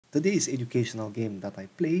Today's educational game that I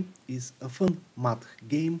play is a fun math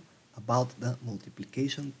game about the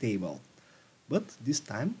multiplication table. But this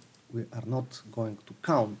time we are not going to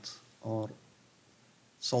count or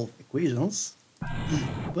solve equations,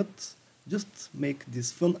 but just make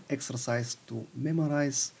this fun exercise to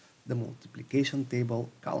memorize the multiplication table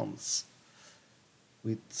columns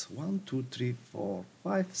with 1, 2, 3, 4,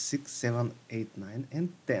 5, 6, 7, 8, 9, and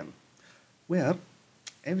 10, where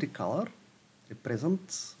every color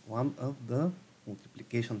represents one of the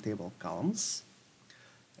multiplication table columns,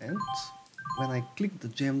 and when I click the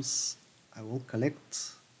gems I will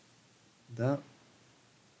collect the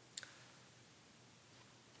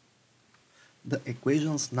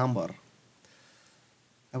equations number.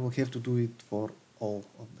 I will have to do it for all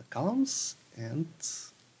of the columns, and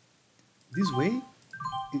this way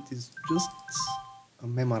it is just a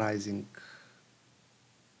memorizing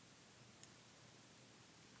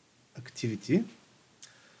activity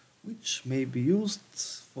which may be used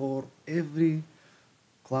for every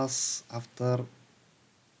class after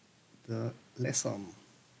the lesson.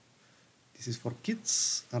 This is for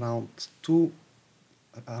kids around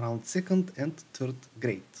second and third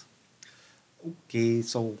grade. Okay,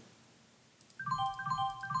 so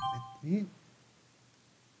let me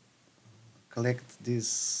collect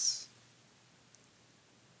this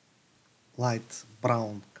light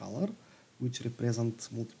brown color which represents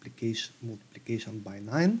multiplication by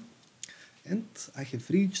 9, and I have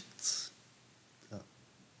reached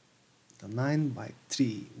the 9 by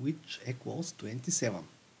 3, which equals 27.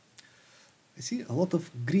 I see a lot of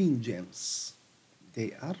green gems.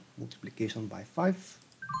 They are multiplication by 5.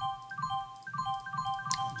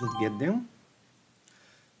 I'll just get them.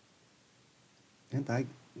 And I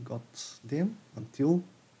got them until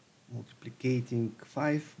multiplicating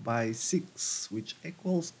 5 by 6, which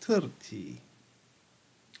equals 30.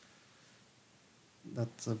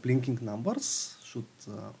 That blinking numbers should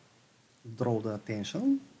draw the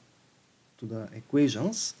attention to the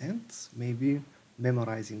equations and maybe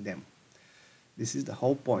memorizing them. This is the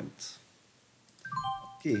whole point.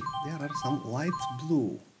 Okay, there are some light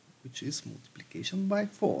blue, which is multiplication by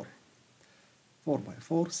 4. 4 by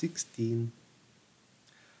 4, 16.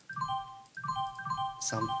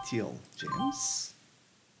 Some teal gems.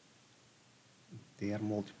 They are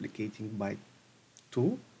multiplicating by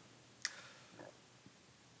 2.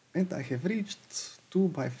 And I have reached 2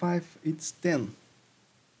 by 5, it's 10.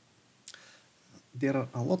 There are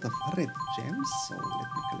a lot of red gems, so let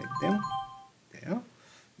me collect them. There.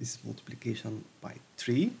 This is multiplication by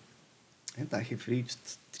 3. And I have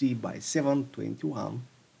reached 3 by 7, 21.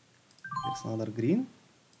 Here's another green.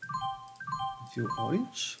 A few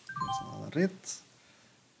orange. Here's another red.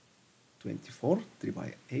 24, 3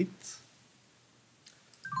 by 8.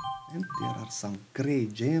 And there are some gray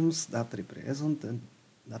gems that represent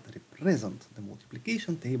the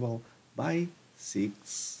multiplication table by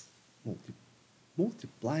 6.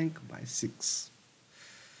 Multiplying by 6.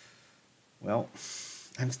 Well,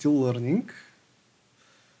 I'm still learning.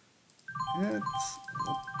 And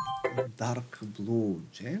dark blue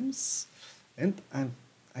gems, and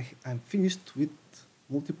I'm finished with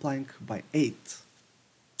multiplying by 8.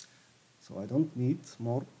 So I don't need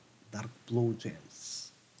more dark blue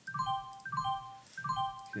gems.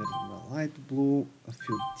 Here's the light blue, a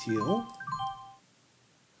few teal.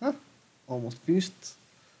 Huh? Almost finished.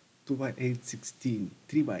 2 by 8, 16.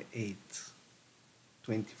 3 by 8,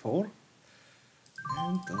 24.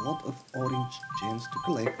 And a lot of orange gems to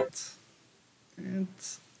collect. And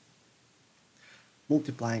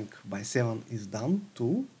multiplying by 7 is done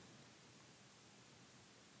too.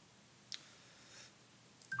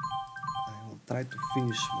 I will try to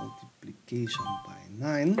finish multiplication by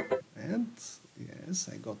 9, and yes,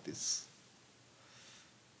 I got this.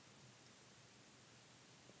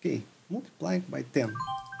 Okay, multiplying by 10.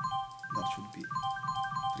 That should be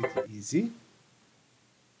pretty easy.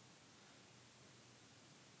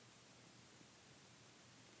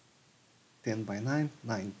 Ten by 9,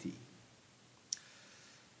 90.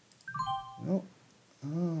 Well,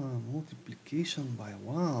 multiplication by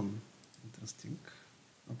 1. Interesting.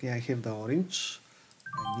 Okay, I have the orange.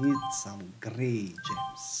 I need some gray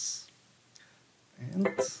gems. And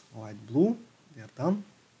light blue, they are done.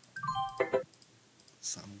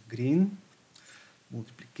 Some green.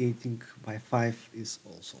 Multiplicating by 5 is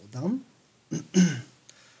also done.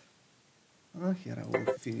 Here I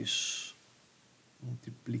will finish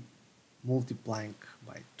multiplying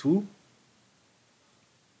by 2.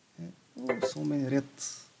 And, oh, so many red.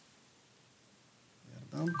 They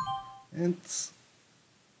are done. And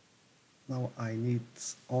now I need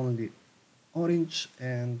only orange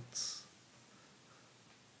and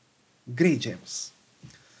gray gems.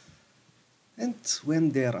 And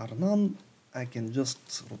when there are none, I can just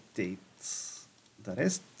rotate the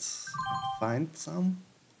rest and find some.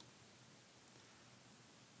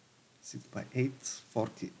 6 by 8,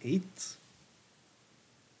 48.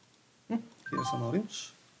 Here's an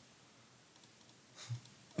orange.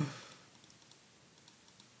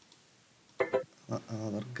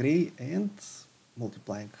 Another gray, and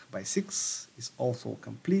multiplying by 6 is also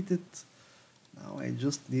completed. Now I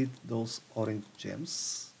just need those orange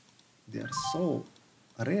gems. They are so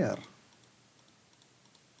rare.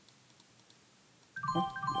 Oh,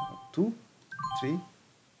 there are 2, 3.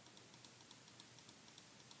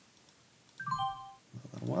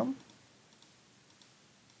 Another one.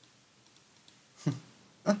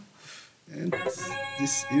 And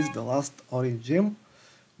this is the last orange gem,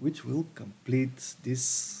 which will complete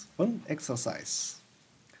this fun exercise.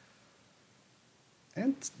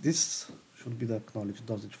 And this should be the acknowledged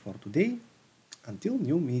dosage for today. Until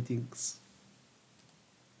new meetings.